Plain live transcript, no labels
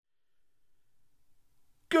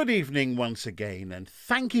Good evening once again, and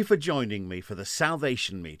thank you for joining me for the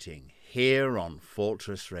Salvation Meeting here on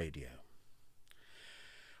Fortress Radio.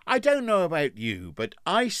 I don't know about you, but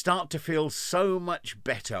I start to feel so much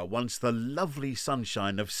better once the lovely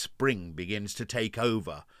sunshine of spring begins to take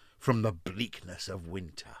over from the bleakness of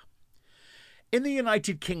winter. In the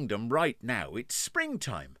United Kingdom right now, it's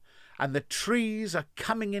springtime, and the trees are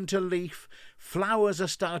coming into leaf, flowers are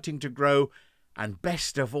starting to grow, and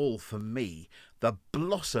best of all for me, the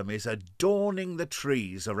blossom is adorning the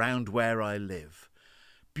trees around where I live.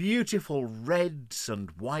 Beautiful reds and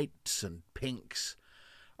whites and pinks.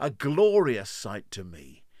 A glorious sight to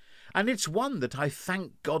me, and it's one that I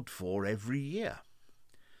thank God for every year.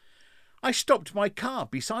 I stopped my car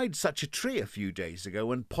beside such a tree a few days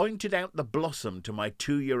ago and pointed out the blossom to my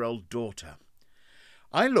 2-year-old daughter.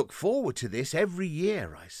 I look forward to this every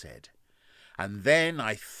year, I said. And then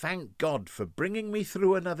I thank God for bringing me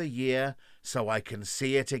through another year so I can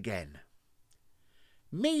see it again.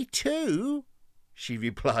 Me too, she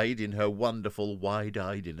replied in her wonderful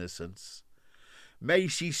wide-eyed innocence. May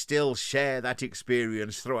she still share that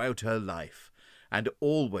experience throughout her life and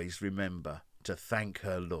always remember to thank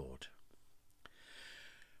her Lord.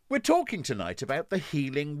 We're talking tonight about the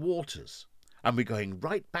healing waters, and we're going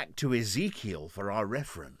right back to Ezekiel for our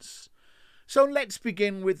reference. So let's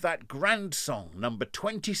begin with that grand song, number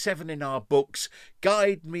 27 in our books,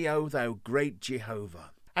 Guide Me, O Thou Great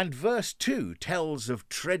Jehovah. And verse 2 tells of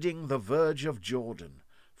treading the verge of Jordan,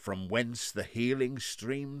 from whence the healing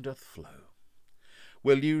stream doth flow.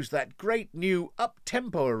 We'll use that great new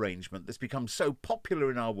up-tempo arrangement that's become so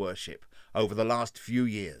popular in our worship over the last few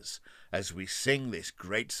years as we sing this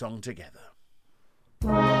great song together.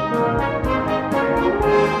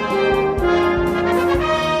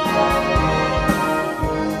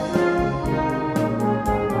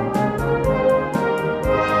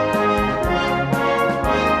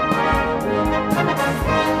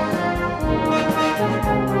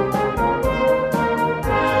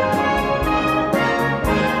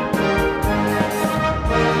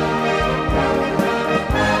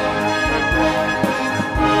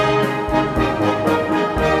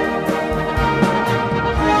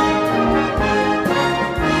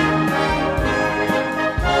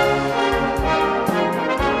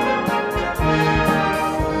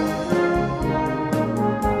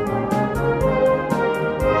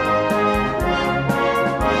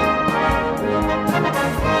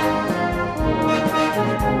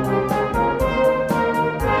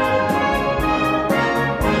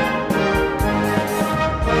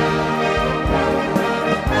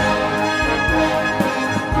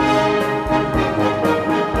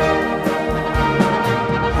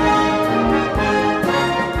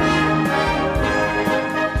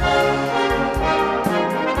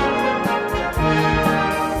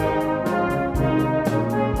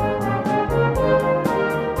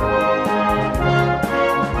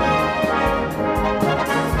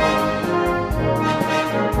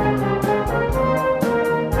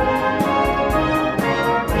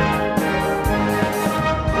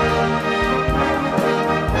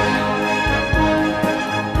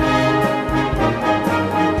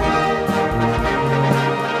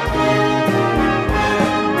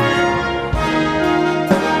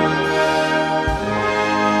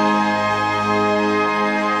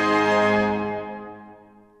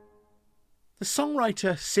 The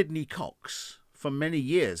songwriter Sidney Cox, for many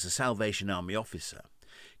years a Salvation Army officer,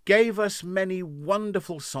 gave us many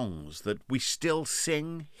wonderful songs that we still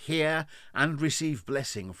sing, hear, and receive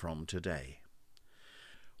blessing from today.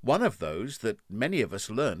 One of those that many of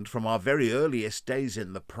us learned from our very earliest days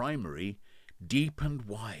in the primary, Deep and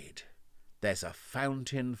Wide. There's a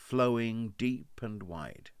fountain flowing deep and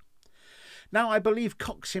wide. Now, I believe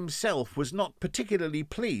Cox himself was not particularly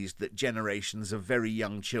pleased that generations of very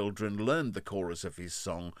young children learned the chorus of his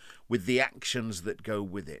song with the actions that go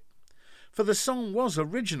with it, for the song was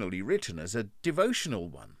originally written as a devotional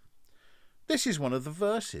one. This is one of the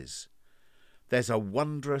verses. There's a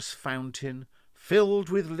wondrous fountain filled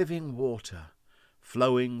with living water,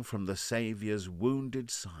 flowing from the Saviour's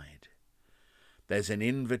wounded side. There's an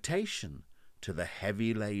invitation to the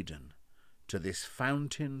heavy laden, to this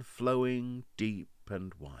fountain flowing deep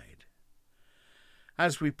and wide.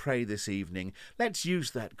 As we pray this evening, let's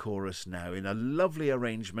use that chorus now in a lovely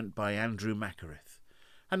arrangement by Andrew Macareth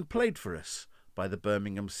and played for us by the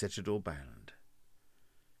Birmingham Citadel Band.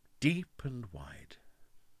 Deep and Wide.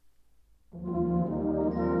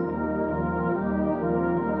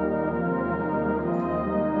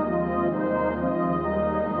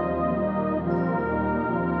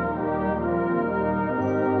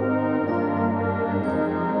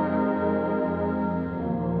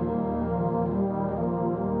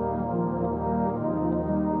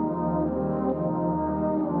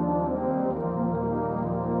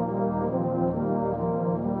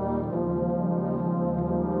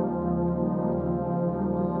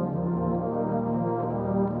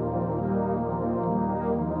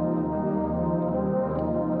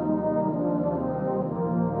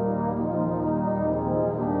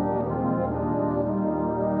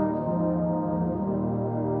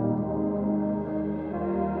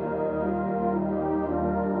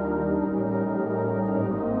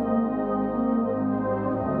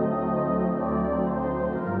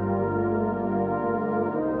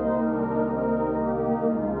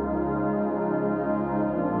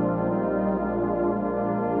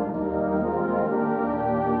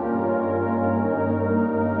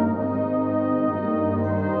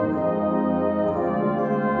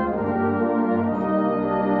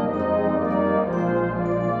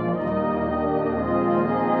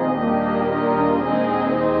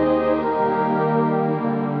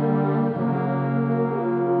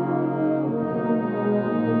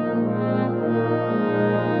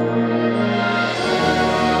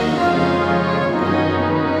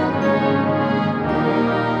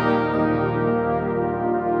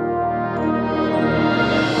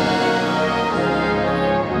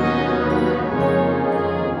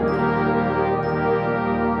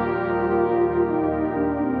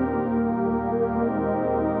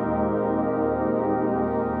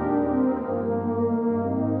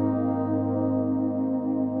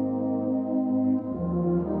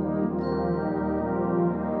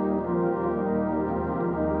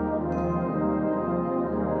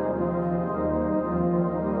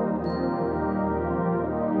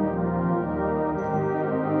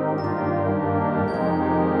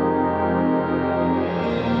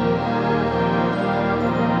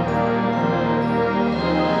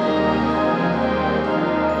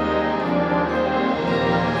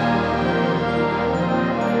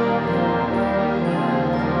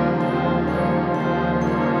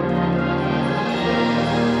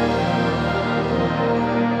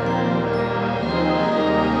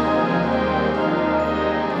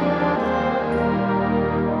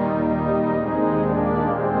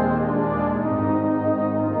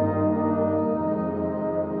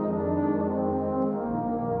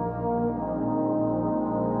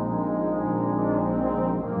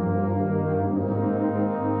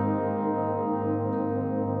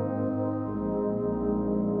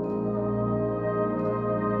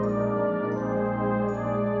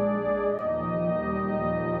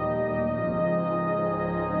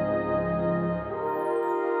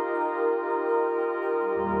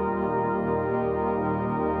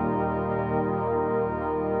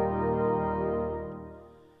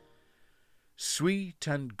 Sweet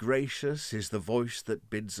and gracious is the voice that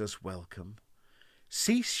bids us welcome.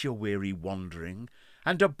 Cease your weary wandering,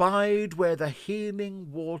 and abide where the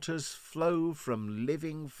healing waters flow from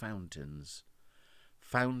living fountains,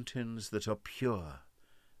 fountains that are pure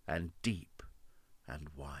and deep and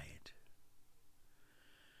wide.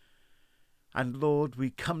 And Lord, we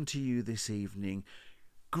come to you this evening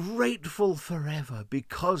grateful forever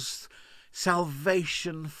because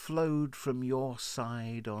salvation flowed from your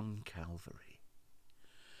side on Calvary,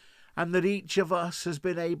 and that each of us has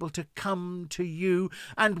been able to come to you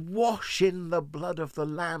and wash in the blood of the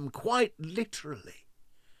Lamb, quite literally,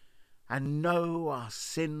 and know our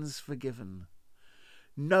sins forgiven,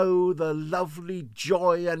 know the lovely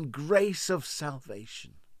joy and grace of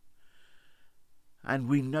salvation. And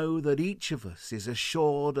we know that each of us is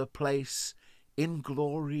assured a place in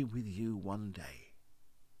glory with you one day.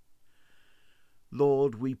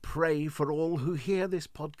 Lord, we pray for all who hear this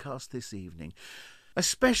podcast this evening,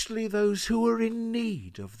 especially those who are in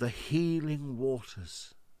need of the healing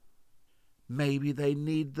waters. Maybe they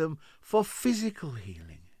need them for physical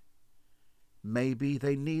healing. Maybe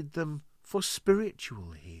they need them for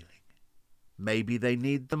spiritual healing. Maybe they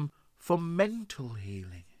need them for mental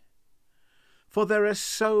healing. For there are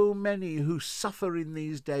so many who suffer in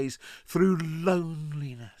these days through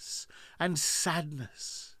loneliness and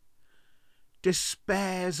sadness,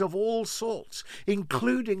 despairs of all sorts,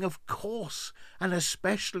 including, of course, and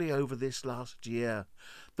especially over this last year,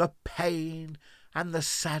 the pain and the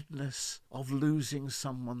sadness of losing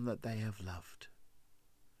someone that they have loved.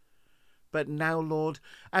 But now, Lord,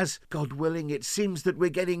 as God willing, it seems that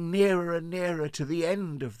we're getting nearer and nearer to the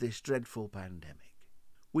end of this dreadful pandemic.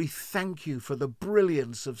 We thank you for the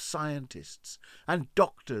brilliance of scientists and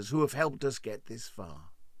doctors who have helped us get this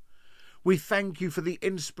far. We thank you for the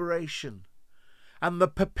inspiration and the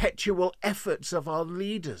perpetual efforts of our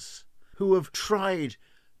leaders who have tried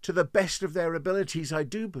to the best of their abilities, I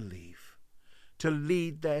do believe, to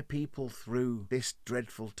lead their people through this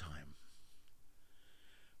dreadful time.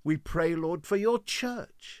 We pray, Lord, for your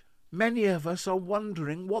church. Many of us are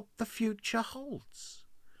wondering what the future holds.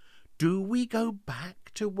 Do we go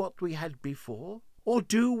back to what we had before? Or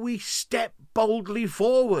do we step boldly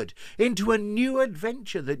forward into a new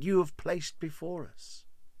adventure that you have placed before us?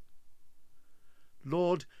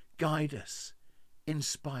 Lord, guide us,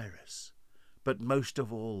 inspire us, but most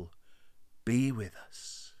of all, be with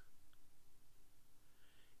us.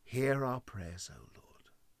 Hear our prayers, O Lord.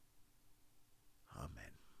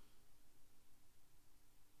 Amen.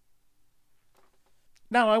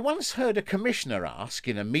 Now, I once heard a commissioner ask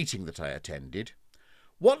in a meeting that I attended,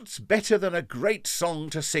 "What's better than a great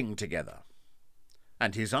song to sing together?"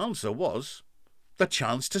 And his answer was, "The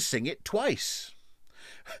chance to sing it twice."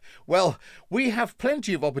 Well, we have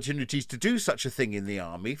plenty of opportunities to do such a thing in the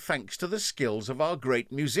army, thanks to the skills of our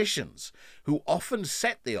great musicians, who often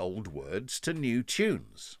set the old words to new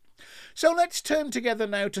tunes. So let's turn together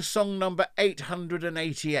now to song number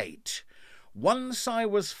 888. Once I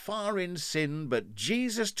was far in sin, but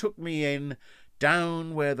Jesus took me in,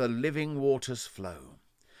 down where the living waters flow.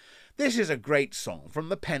 This is a great song from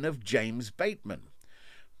the pen of James Bateman.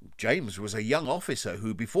 James was a young officer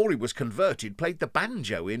who, before he was converted, played the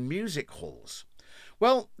banjo in music halls.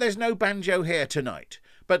 Well, there's no banjo here tonight,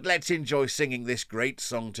 but let's enjoy singing this great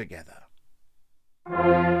song together.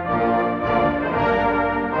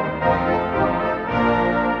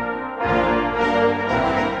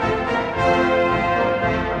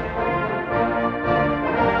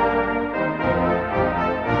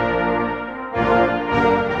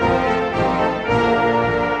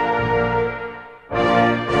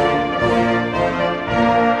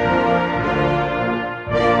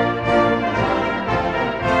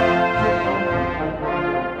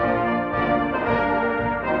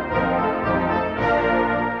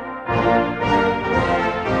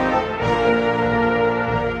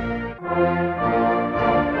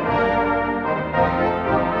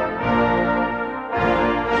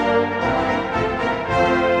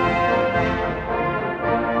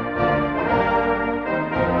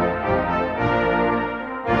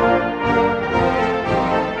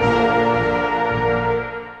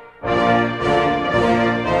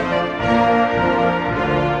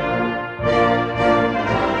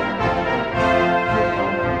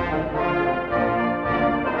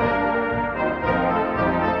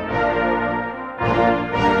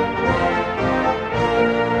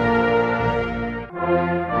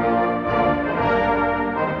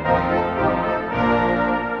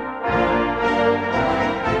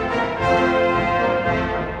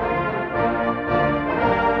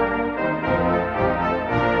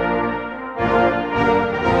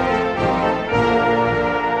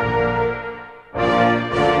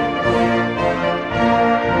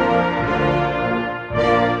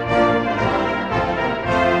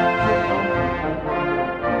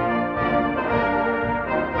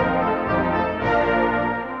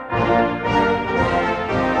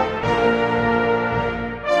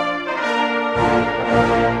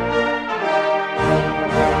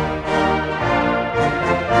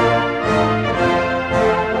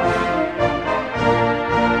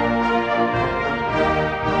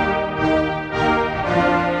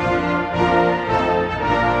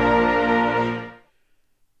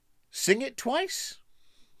 Sing it twice?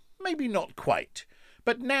 Maybe not quite,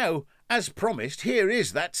 but now, as promised, here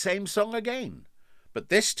is that same song again, but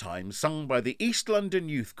this time sung by the East London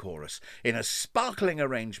Youth Chorus in a sparkling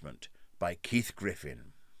arrangement by Keith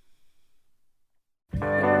Griffin.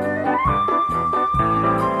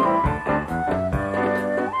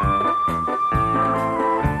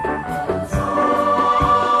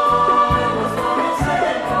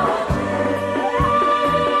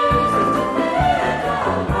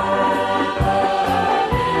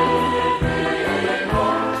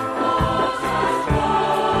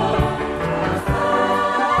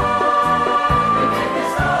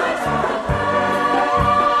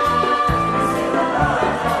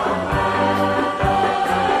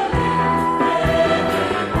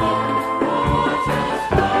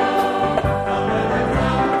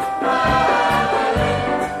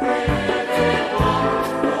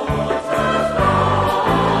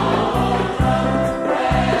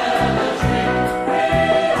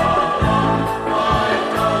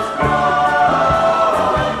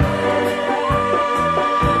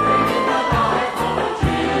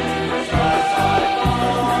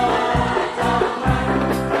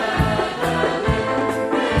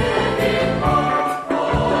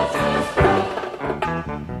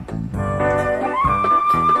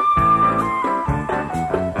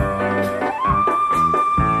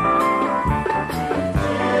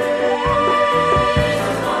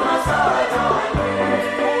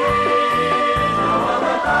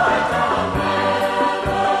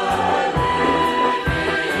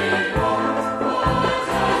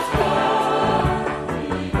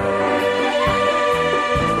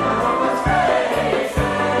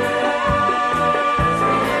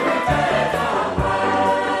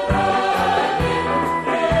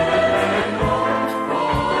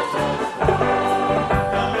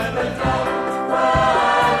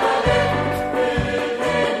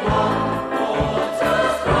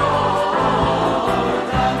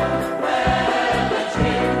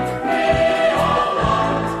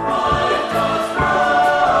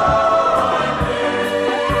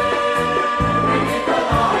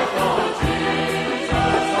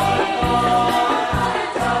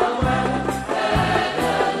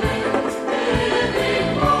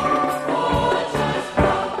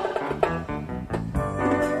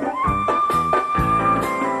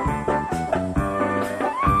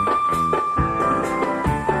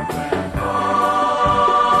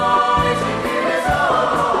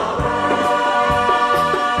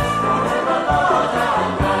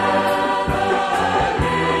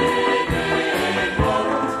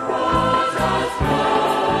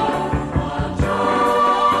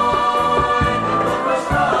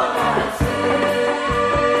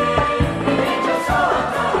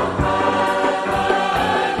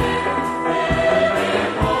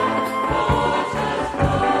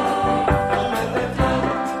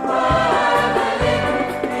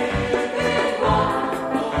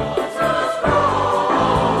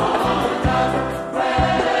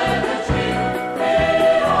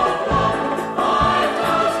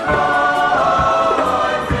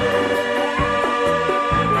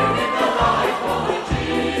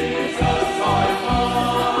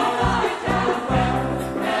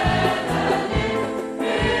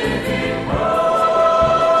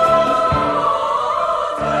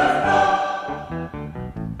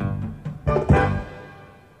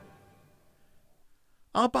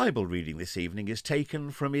 Our Bible reading this evening is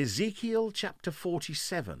taken from Ezekiel chapter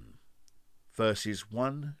 47, verses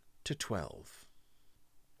 1 to 12.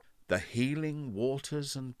 The healing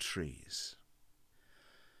waters and trees.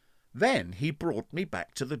 Then he brought me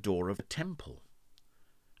back to the door of the temple,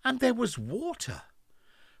 and there was water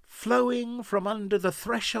flowing from under the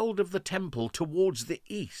threshold of the temple towards the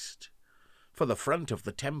east, for the front of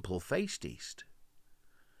the temple faced east.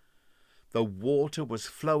 The water was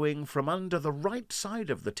flowing from under the right side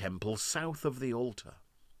of the temple, south of the altar.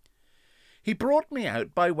 He brought me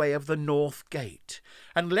out by way of the north gate,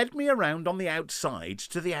 and led me around on the outside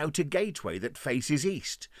to the outer gateway that faces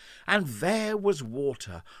east, and there was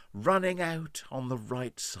water running out on the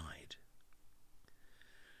right side.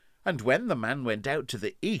 And when the man went out to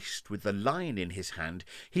the east with the line in his hand,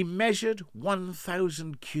 he measured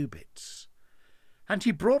 1,000 cubits, and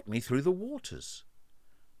he brought me through the waters.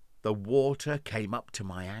 The water came up to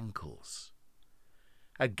my ankles.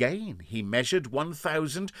 Again he measured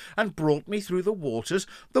 1,000 and brought me through the waters.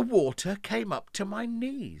 The water came up to my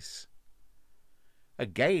knees.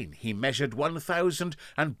 Again he measured 1,000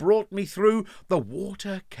 and brought me through. The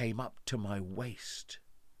water came up to my waist.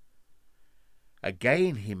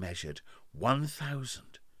 Again he measured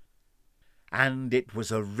 1,000, and it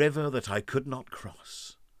was a river that I could not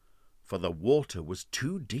cross, for the water was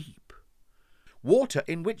too deep. water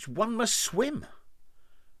in which one must swim,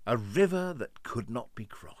 a river that could not be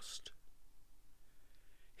crossed.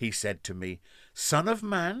 He said to me, "Son of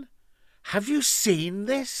man, have you seen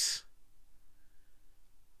this?"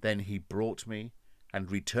 Then he brought me and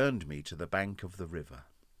returned me to the bank of the river.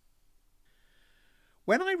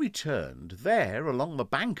 When I returned, there, along the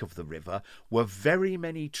bank of the river, were very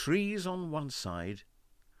many trees on one side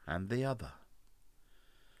and the other.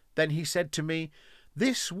 Then he said to me,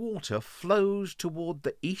 "This water flows toward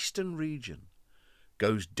the eastern region,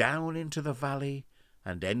 goes down into the valley,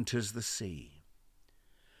 and enters the sea.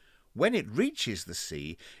 When it reaches the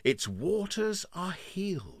sea, its waters are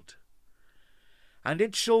healed. And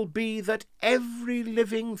it shall be that every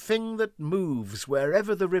living thing that moves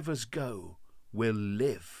wherever the rivers go will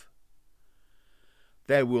live.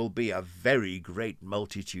 There will be a very great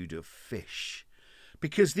multitude of fish,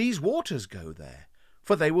 because these waters go there,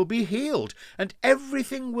 for they will be healed, and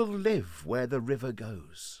everything will live where the river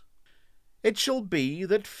goes. It shall be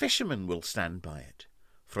that fishermen will stand by it,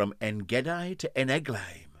 from En-gedi to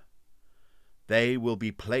En-eglaim. They will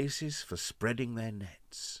be places for spreading their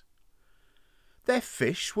nets. Their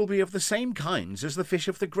fish will be of the same kinds as the fish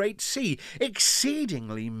of the great sea,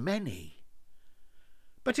 exceedingly many.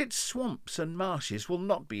 But its swamps and marshes will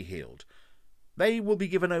not be healed. They will be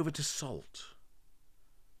given over to salt.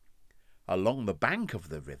 Along the bank of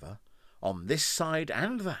the river, on this side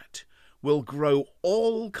and that, will grow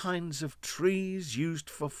all kinds of trees used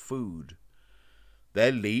for food.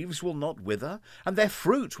 Their leaves will not wither, and their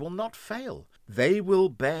fruit will not fail. They will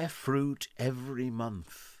bear fruit every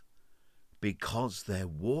month, because their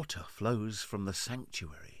water flows from the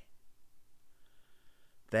sanctuary.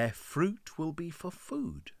 Their fruit will be for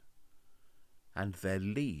food, and their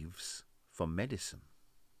leaves for medicine."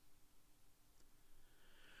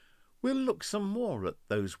 We'll look some more at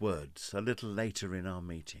those words a little later in our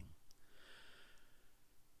meeting.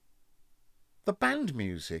 The band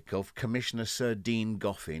music of Commissioner Sir Dean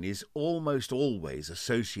Goffin is almost always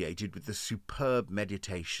associated with the superb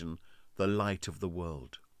meditation, The Light of the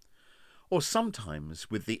World, or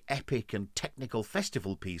sometimes with the epic and technical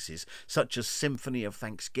festival pieces such as Symphony of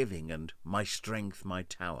Thanksgiving and My Strength, My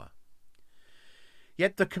Tower.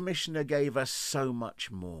 Yet the Commissioner gave us so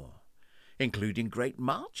much more, including great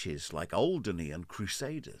marches like Alderney and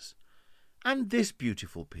Crusaders, and this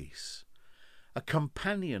beautiful piece, a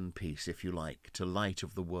companion piece, if you like, to Light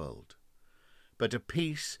of the World, but a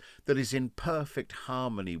piece that is in perfect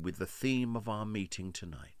harmony with the theme of our meeting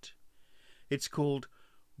tonight. It's called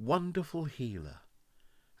Wonderful Healer,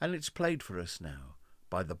 and it's played for us now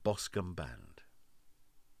by the Boscombe Band.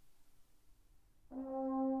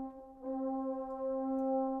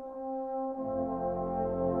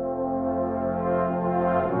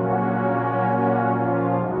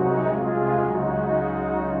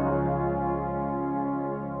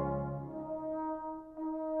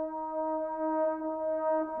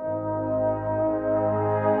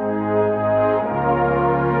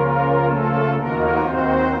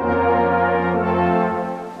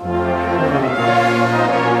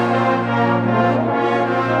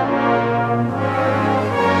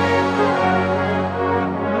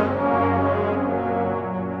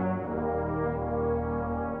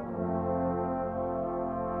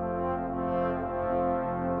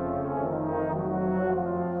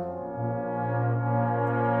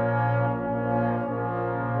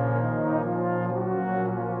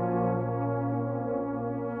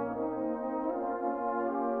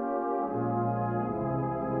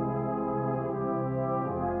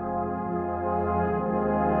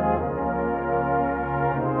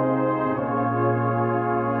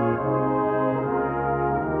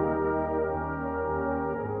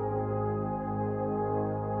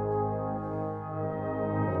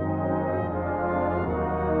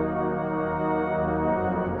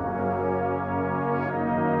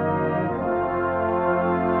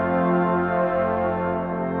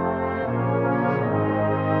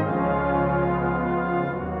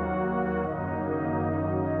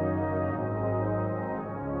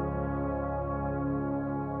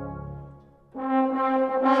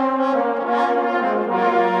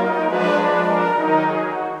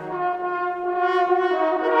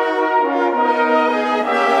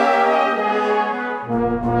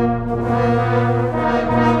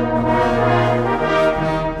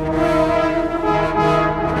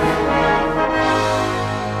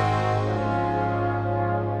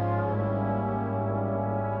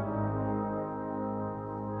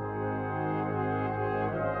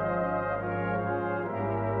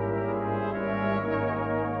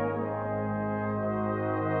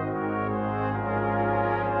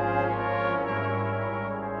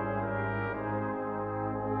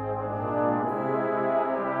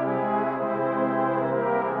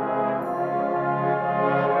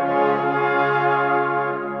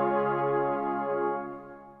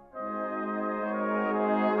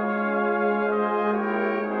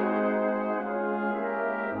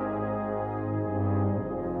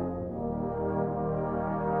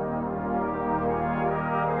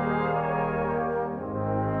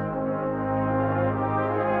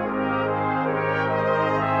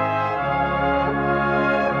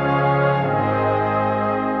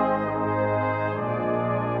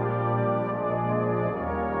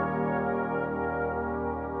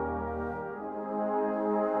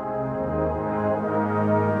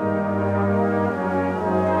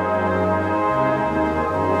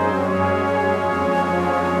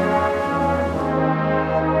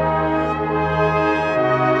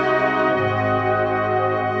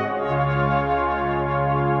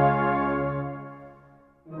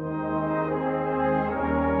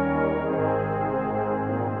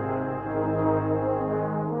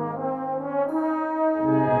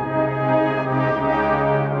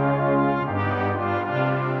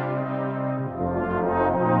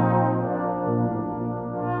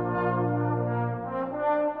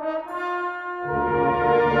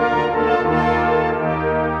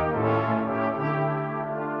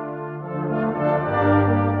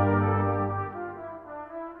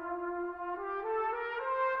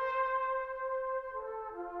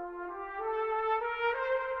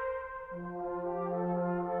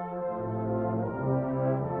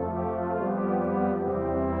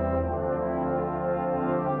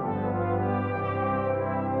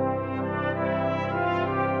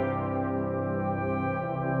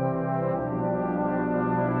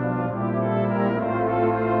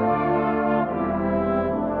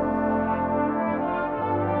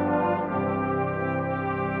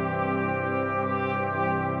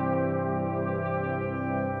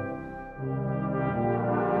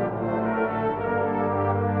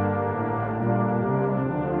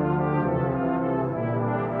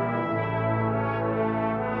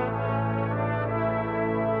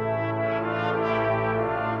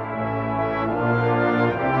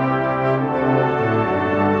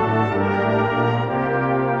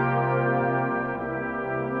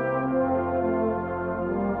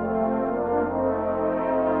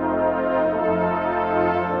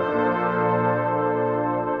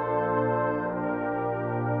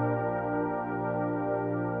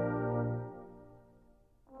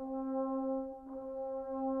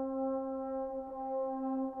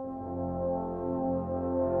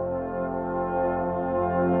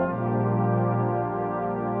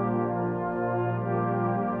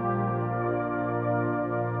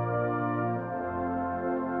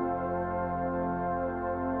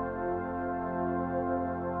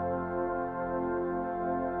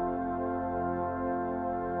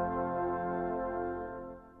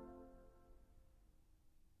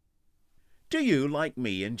 Do you, like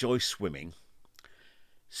me, enjoy swimming?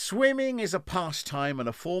 Swimming is a pastime and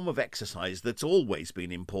a form of exercise that's always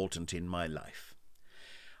been important in my life.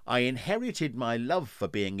 I inherited my love for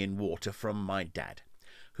being in water from my dad,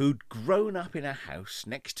 who'd grown up in a house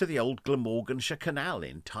next to the old Glamorganshire Canal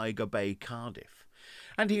in Tiger Bay, Cardiff,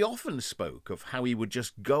 and he often spoke of how he would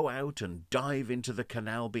just go out and dive into the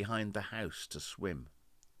canal behind the house to swim.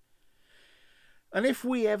 And if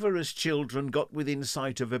we ever as children got within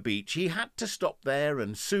sight of a beach, he had to stop there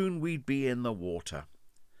and soon we'd be in the water.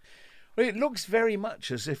 Well, it looks very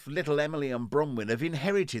much as if little Emily and Bronwyn have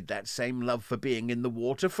inherited that same love for being in the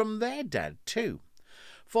water from their dad too.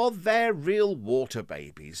 For they're real water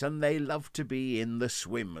babies and they love to be in the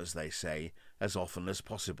swim, as they say, as often as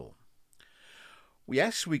possible.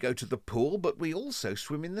 Yes, we go to the pool, but we also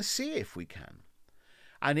swim in the sea if we can.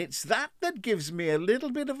 And it's that gives me a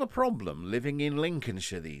little bit of a problem living in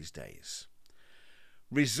Lincolnshire these days.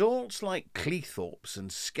 Resorts like Cleethorpes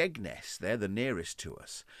and Skegness, they're the nearest to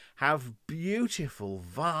us, have beautiful,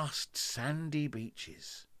 vast, sandy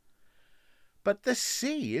beaches. But the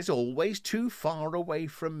sea is always too far away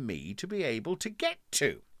from me to be able to get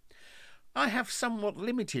to. I have somewhat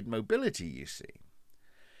limited mobility, you see.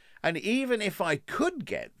 And even if I could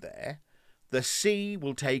get there, the sea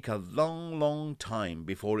will take a long, long time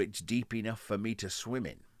before it's deep enough for me to swim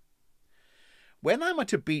in. When I'm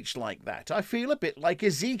at a beach like that, I feel a bit like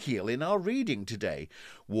Ezekiel in our reading today.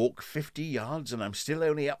 Walk 50 yards and I'm still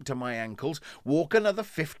only up to my ankles. Walk another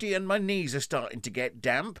 50 and my knees are starting to get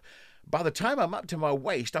damp. By the time I'm up to my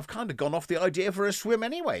waist, I've kind of gone off the idea for a swim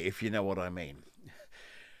anyway, if you know what I mean.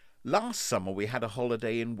 Last summer we had a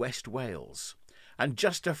holiday in West Wales, and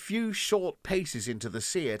just a few short paces into the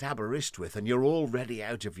sea at Aberystwyth and you're already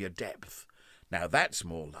out of your depth. Now that's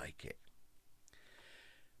more like it.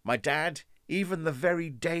 My dad, even the very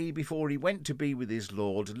day before he went to be with his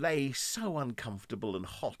Lord, lay so uncomfortable and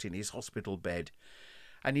hot in his hospital bed,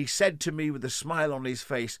 and he said to me with a smile on his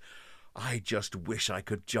face, "I just wish I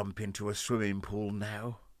could jump into a swimming pool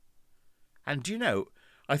now." And you know,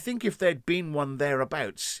 I think if there'd been one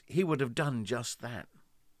thereabouts, he would have done just that.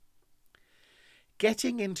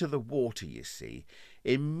 Getting into the water, you see,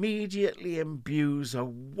 immediately imbues a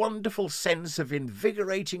wonderful sense of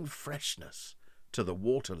invigorating freshness to the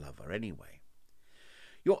water lover anyway.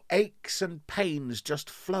 Your aches and pains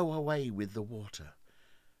just flow away with the water.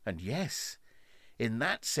 And yes, in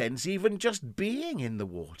that sense, even just being in the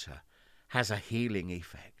water has a healing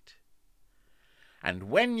effect. And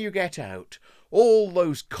when you get out, all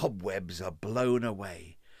those cobwebs are blown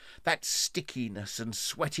away. That stickiness and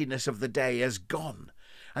sweatiness of the day has gone,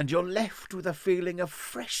 and you're left with a feeling of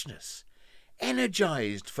freshness,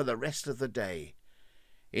 energized for the rest of the day.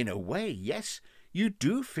 In a way, yes, you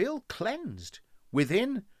do feel cleansed,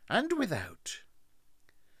 within and without.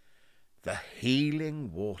 The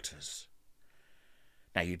healing waters.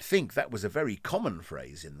 Now, you'd think that was a very common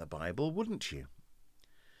phrase in the Bible, wouldn't you?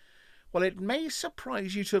 Well, it may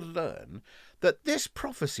surprise you to learn that this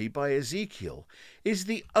prophecy by Ezekiel is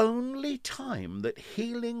the only time that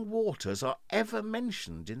healing waters are ever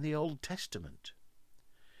mentioned in the Old Testament.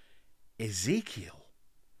 Ezekiel.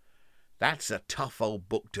 That's a tough old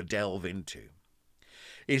book to delve into.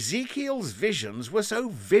 Ezekiel's visions were so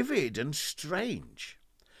vivid and strange.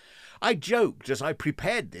 I joked as I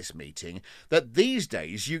prepared this meeting that these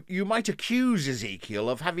days you might accuse Ezekiel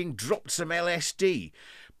of having dropped some LSD,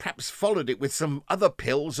 perhaps followed it with some other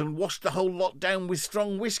pills and washed the whole lot down with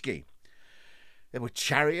strong whiskey. There were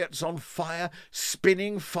chariots on fire,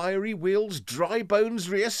 spinning fiery wheels, dry bones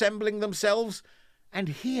reassembling themselves, and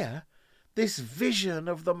here, this vision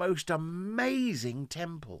of the most amazing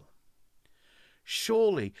temple.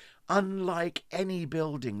 Surely unlike any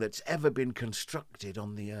building that's ever been constructed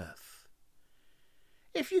on the earth.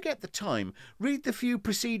 If you get the time, read the few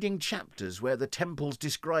preceding chapters where the temple's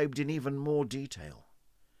described in even more detail.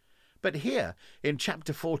 But here, in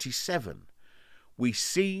chapter 47, we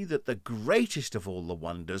see that the greatest of all the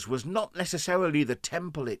wonders was not necessarily the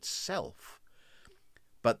temple itself,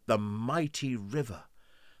 but the mighty river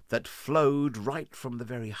that flowed right from the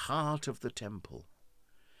very heart of the temple.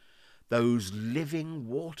 Those living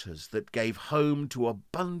waters that gave home to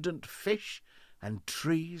abundant fish and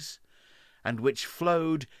trees, and which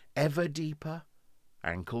flowed ever deeper,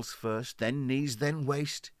 ankles first, then knees, then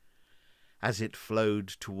waist, as it flowed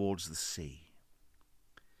towards the sea.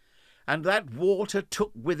 And that water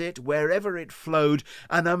took with it, wherever it flowed,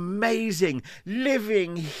 an amazing,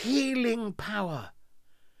 living, healing power,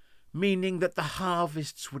 meaning that the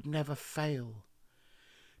harvests would never fail.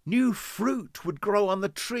 New fruit would grow on the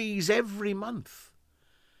trees every month,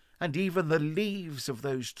 and even the leaves of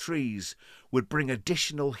those trees would bring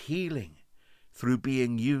additional healing through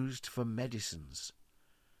being used for medicines.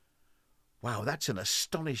 Wow, that's an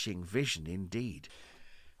astonishing vision indeed.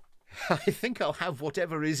 I think I'll have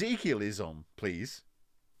whatever Ezekiel is on, please.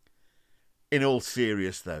 In all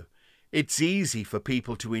seriousness, though, it's easy for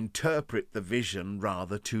people to interpret the vision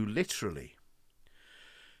rather too literally.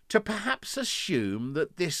 To perhaps assume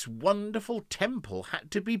that this wonderful temple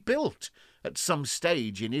had to be built at some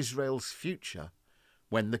stage in Israel's future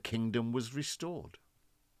when the kingdom was restored.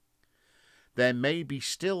 There may be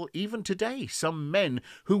still, even today, some men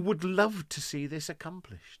who would love to see this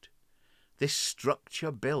accomplished, this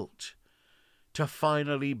structure built, to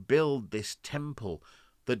finally build this temple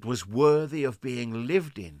that was worthy of being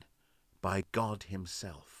lived in by God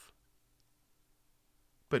himself.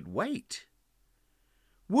 But wait,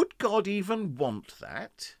 would God even want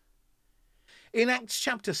that? In Acts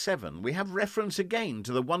chapter 7, we have reference again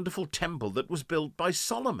to the wonderful temple that was built by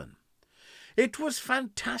Solomon. It was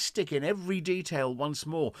fantastic in every detail once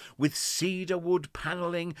more, with cedar wood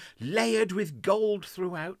panelling layered with gold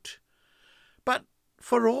throughout. But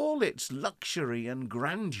for all its luxury and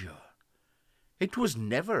grandeur, it was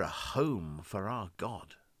never a home for our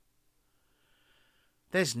God.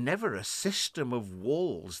 There's never a system of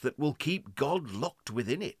walls that will keep God locked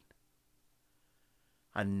within it.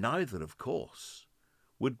 And neither, of course,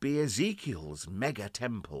 would be Ezekiel's mega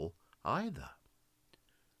temple either.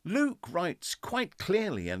 Luke writes quite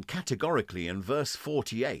clearly and categorically in verse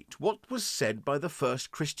 48 what was said by the first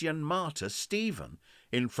Christian martyr, Stephen,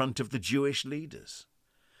 in front of the Jewish leaders,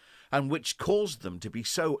 and which caused them to be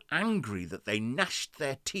so angry that they gnashed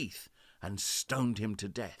their teeth and stoned him to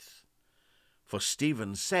death. For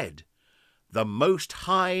Stephen said, "The Most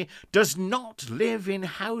High does not live in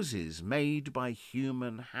houses made by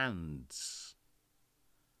human hands."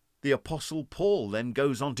 The Apostle Paul then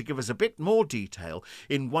goes on to give us a bit more detail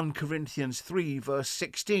in 1 Corinthians 3 verse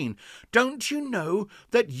 16. "Don't you know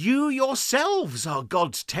that you yourselves are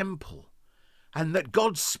God's temple, and that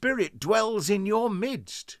God's Spirit dwells in your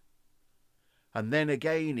midst?" And then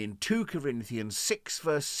again in 2 Corinthians 6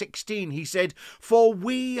 verse 16 he said, "For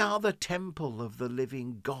we are the temple of the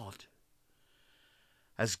living God.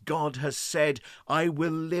 As God has said, I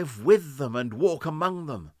will live with them and walk among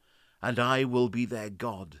them, and I will be their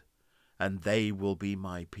God, and they will be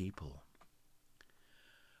my people."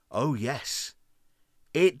 Oh yes,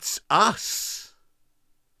 it's us.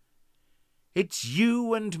 It's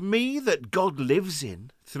you and me that God lives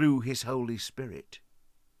in through his Holy Spirit.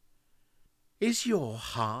 Is your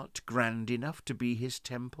heart grand enough to be his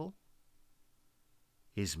temple?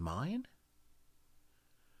 Is mine?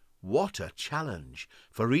 What a challenge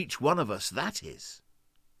for each one of us that is.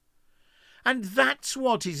 And that's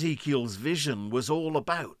what Ezekiel's vision was all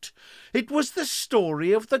about. It was the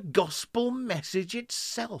story of the gospel message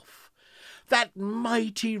itself. That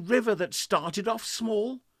mighty river that started off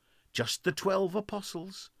small, just the 12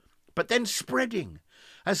 apostles, but then spreading,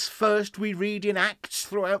 as first we read in Acts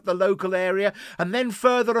throughout the local area, and then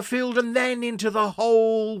further afield, and then into the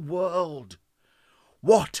whole world.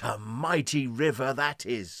 What a mighty river that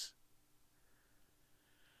is!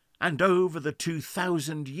 And over the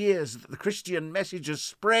 2,000 years that the Christian message has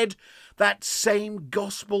spread, that same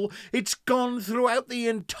gospel, it's gone throughout the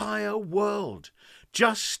entire world,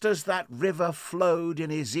 just as that river flowed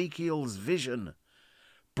in Ezekiel's vision,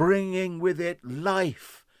 bringing with it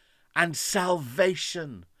life and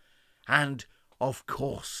salvation and, of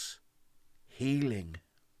course, healing.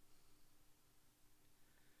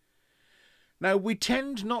 Now, we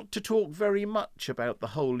tend not to talk very much about the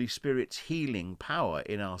Holy Spirit's healing power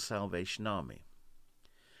in our Salvation Army.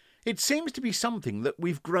 It seems to be something that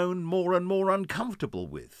we've grown more and more uncomfortable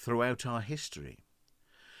with throughout our history.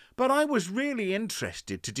 But I was really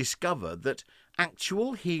interested to discover that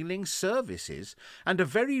actual healing services and a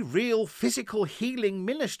very real physical healing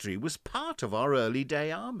ministry was part of our early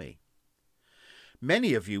day army.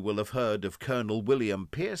 Many of you will have heard of Colonel William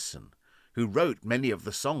Pearson, who wrote many of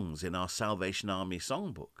the songs in our Salvation Army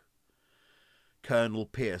songbook. Colonel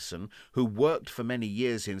Pearson, who worked for many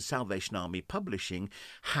years in Salvation Army publishing,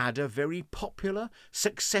 had a very popular,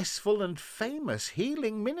 successful and famous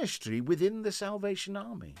healing ministry within the Salvation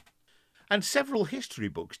Army. And several history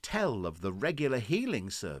books tell of the regular healing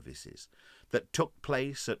services that took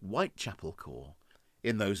place at Whitechapel Corps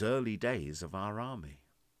in those early days of our army.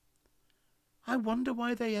 I wonder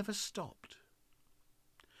why they ever stopped.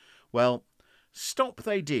 Well, stop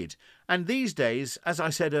they did, and these days, as I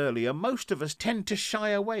said earlier, most of us tend to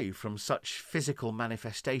shy away from such physical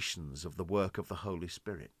manifestations of the work of the Holy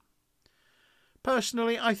Spirit.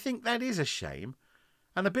 Personally, I think that is a shame,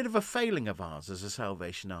 and a bit of a failing of ours as a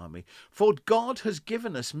Salvation Army, for God has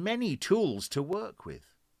given us many tools to work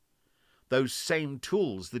with. those same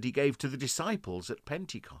tools that he gave to the disciples at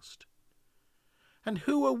Pentecost. And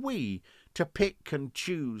who are we to pick and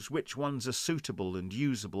choose which ones are suitable and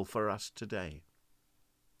usable for us today?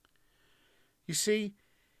 You see,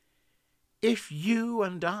 if you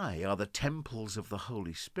and I are the temples of the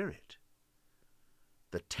Holy Spirit,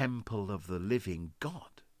 the temple of the living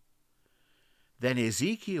God, then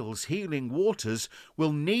Ezekiel's healing waters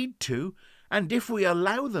will need to, and if we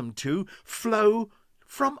allow them to, flow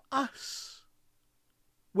from us.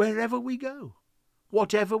 Wherever we go,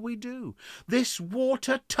 whatever we do, this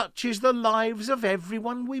water touches the lives of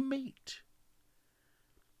everyone we meet.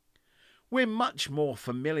 We're much more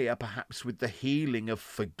familiar perhaps with the healing of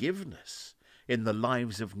forgiveness in the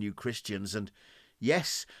lives of new Christians and,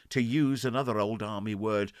 yes, to use another old army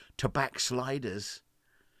word, to backsliders.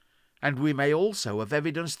 And we may also have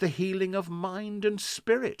evidenced the healing of mind and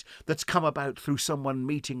spirit that's come about through someone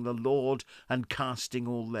meeting the Lord and casting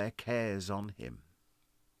all their cares on him.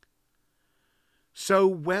 So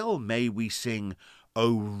well may we sing,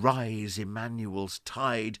 "O rise, Emmanuel's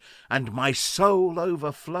tide, and my soul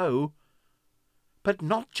overflow," but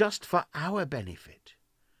not just for our benefit.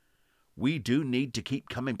 We do need to keep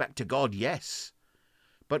coming back to God, yes.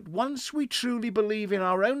 But once we truly believe in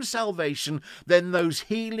our own salvation, then those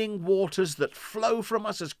healing waters that flow from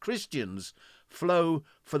us as Christians flow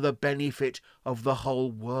for the benefit of the whole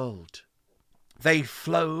world. They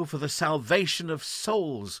flow for the salvation of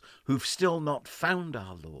souls who've still not found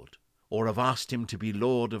our Lord or have asked him to be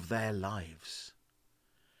Lord of their lives.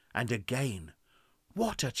 And again,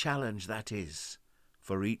 what a challenge that is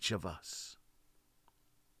for each of us.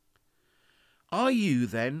 Are you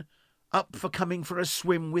then up for coming for a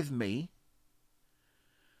swim with me?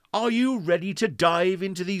 Are you ready to dive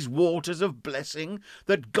into these waters of blessing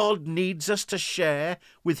that God needs us to share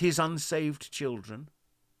with his unsaved children?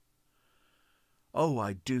 Oh,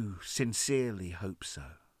 I do sincerely hope so.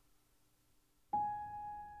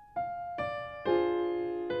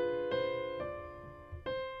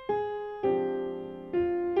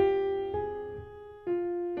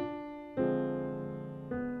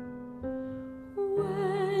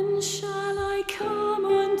 When shall I come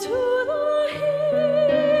unto the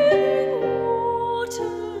healing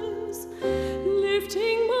waters?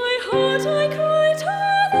 Lifting my heart, I cry to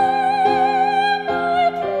thee,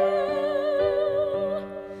 my prayer.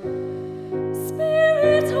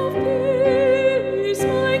 Spirit of peace,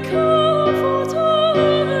 my comforter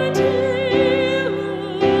and healer,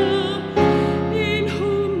 in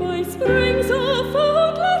whom my springs are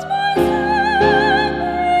found, let my soul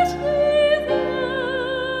meet thee there.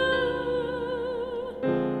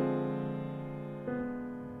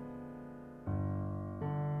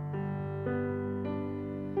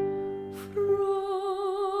 From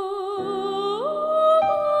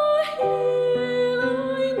a hill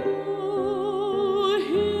I know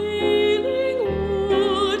healing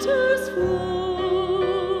waters flow.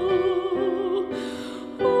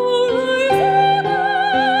 Oh, rise,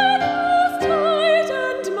 Emmanuel's tide,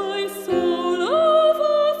 and my soul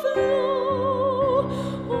overflow,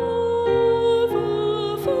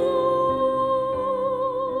 overflow.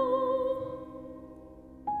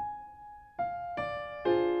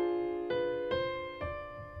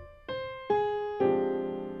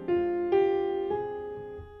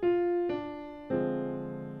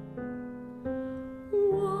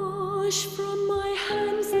 Wash from my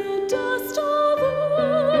hands the dust of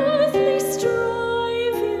earthly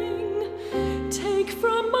striving. Take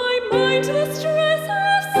from my mind the stress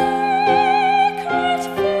of secret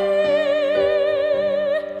fear.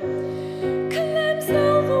 Cleanse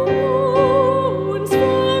thou the wounds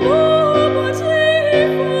from all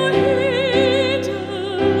motive were hidden.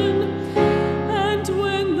 And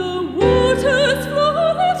when the waters flow,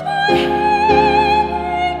 let my healing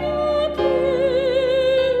appear.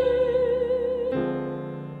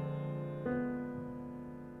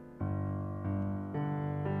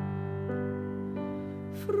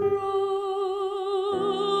 From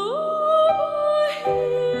a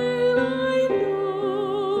hill I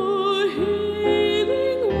know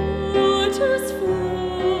healing waters flow.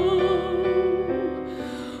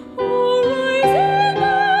 Oh, rise,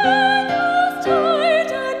 Emmanuel's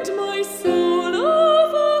tide, and my soul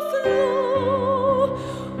overflow,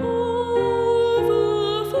 overflow.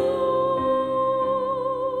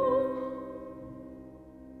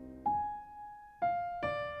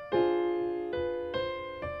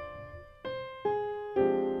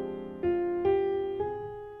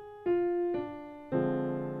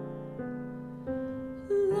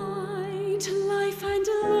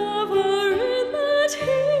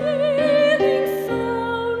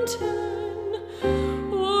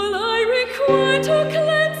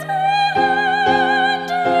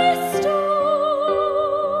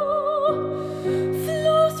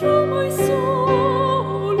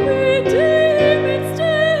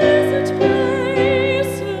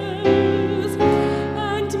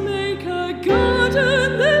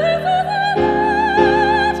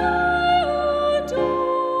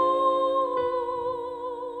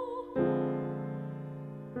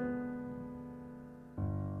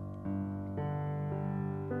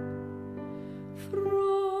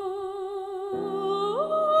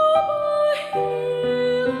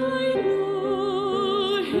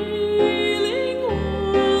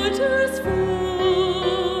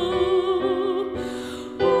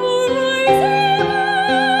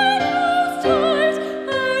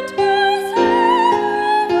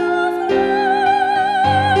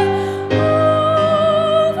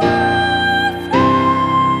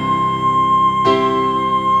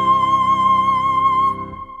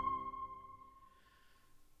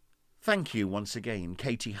 Thank you once again,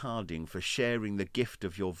 Kaytie Harding, for sharing the gift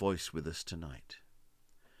of your voice with us tonight.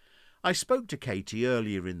 I spoke to Kaytie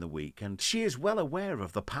earlier in the week, and she is well aware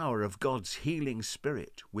of the power of God's healing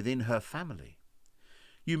spirit within her family.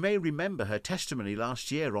 You may remember her testimony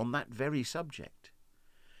last year on that very subject.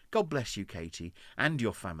 God bless you, Kaytie, and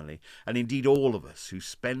your family, and indeed all of us who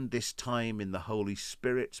spend this time in the Holy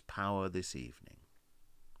Spirit's power this evening.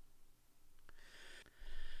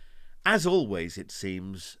 As always, it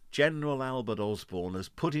seems, General Albert Osborne has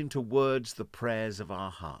put into words the prayers of our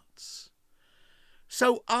hearts.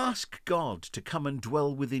 So ask God to come and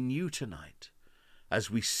dwell within you tonight, as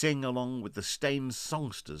we sing along with the Staines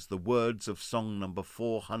Songsters the words of song number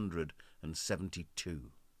 472.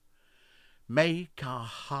 Make our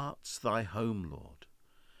hearts thy home, Lord,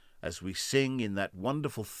 as we sing in that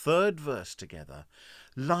wonderful third verse together,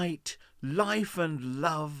 light, life and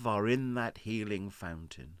love are in that healing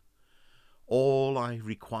fountain. All I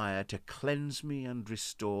require to cleanse me and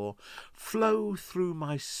restore flow through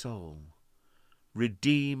my soul,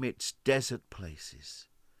 redeem its desert places,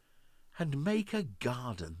 and make a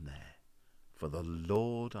garden there for the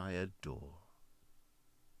Lord I adore.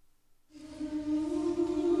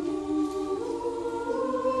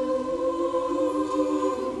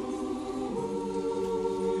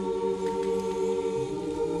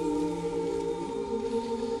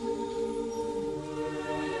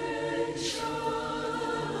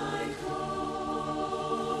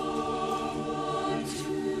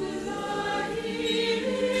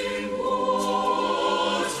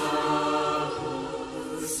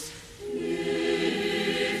 Lifting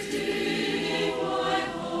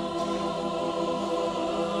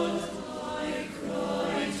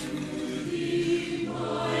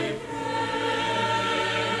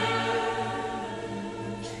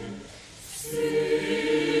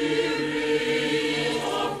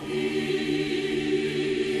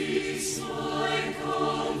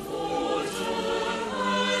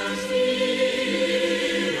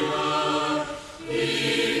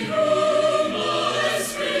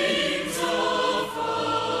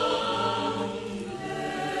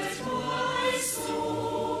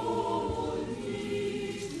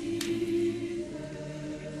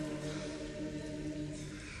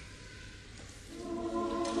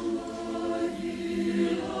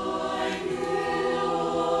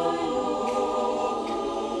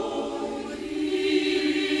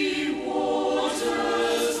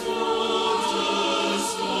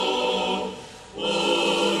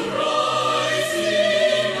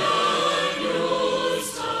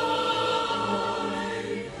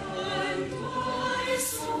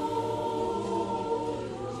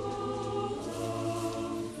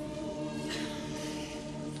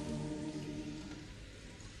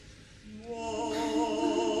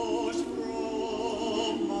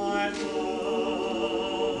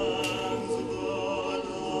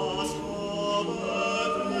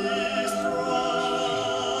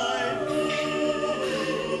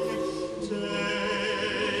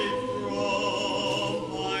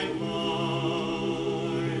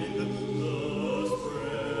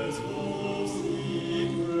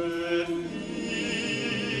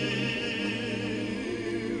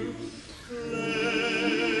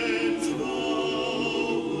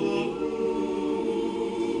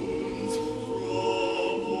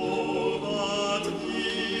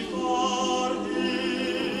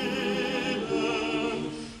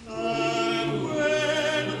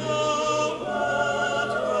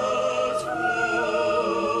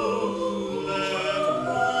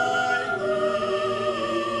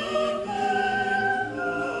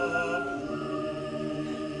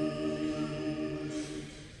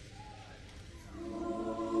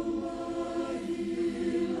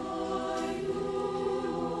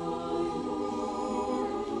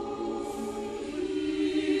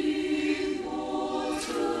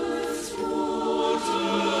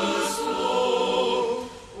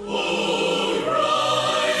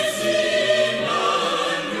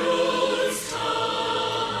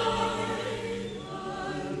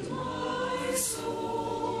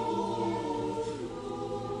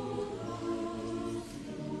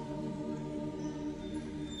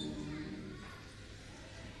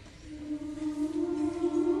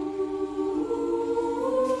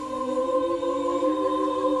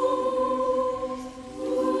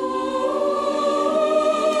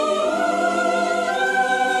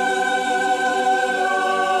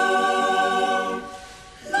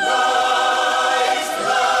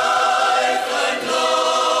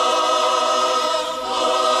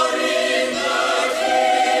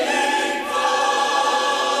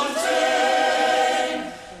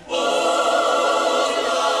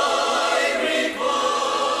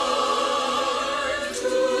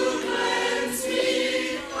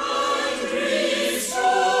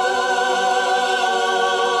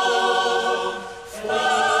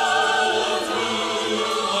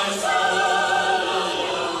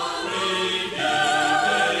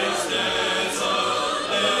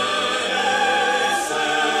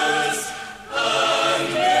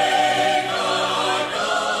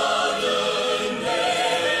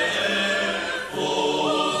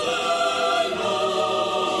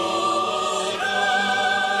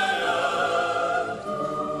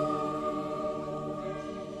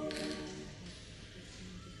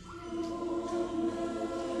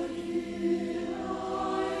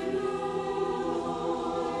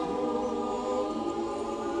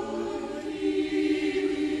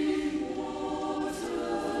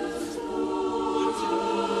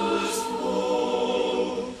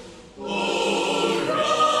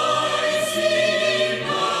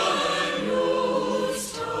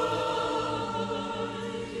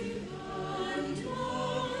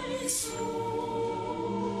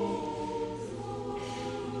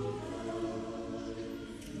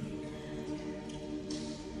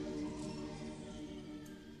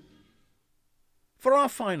For our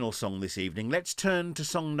final song this evening, let's turn to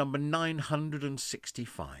song number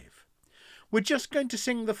 965. We're just going to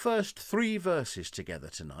sing the first 3 verses together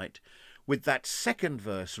tonight, with that second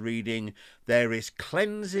verse reading, "There is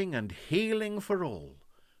cleansing and healing for all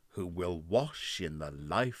who will wash in the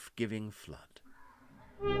life-giving flood."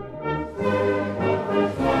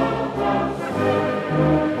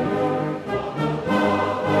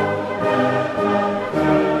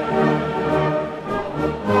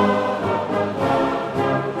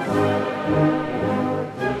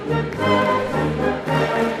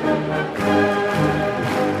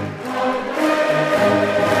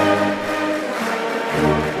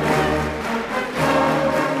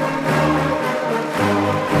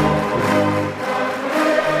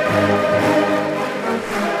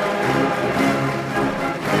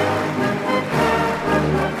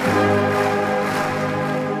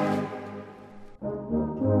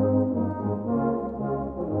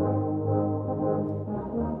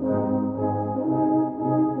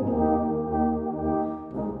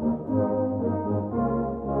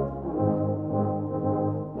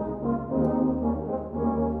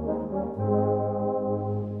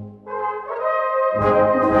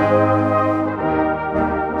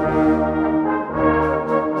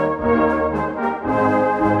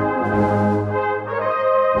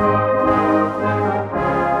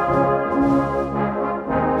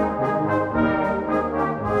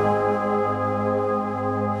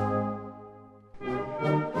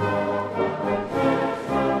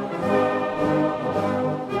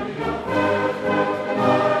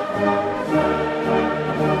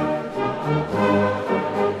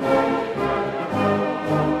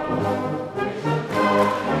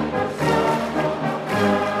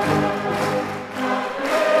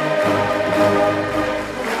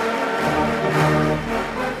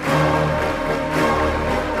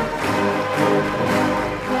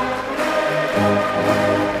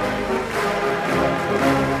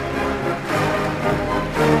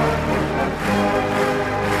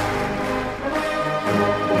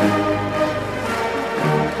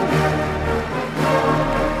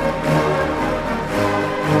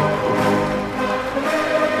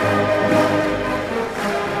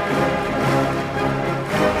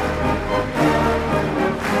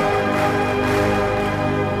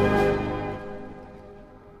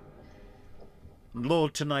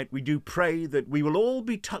 Lord, tonight we do pray that we will all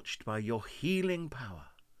be touched by your healing power,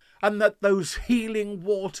 and that those healing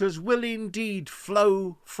waters will indeed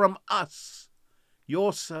flow from us,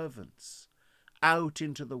 your servants, out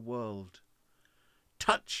into the world,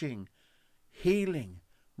 touching, healing,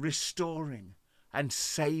 restoring, and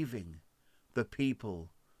saving the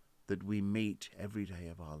people that we meet every day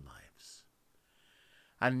of our lives.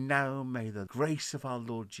 And now may the grace of our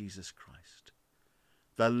Lord Jesus Christ,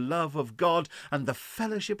 the love of God, and the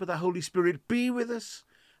fellowship of the Holy Spirit be with us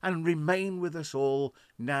and remain with us all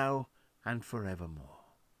now and forevermore.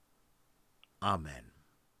 Amen.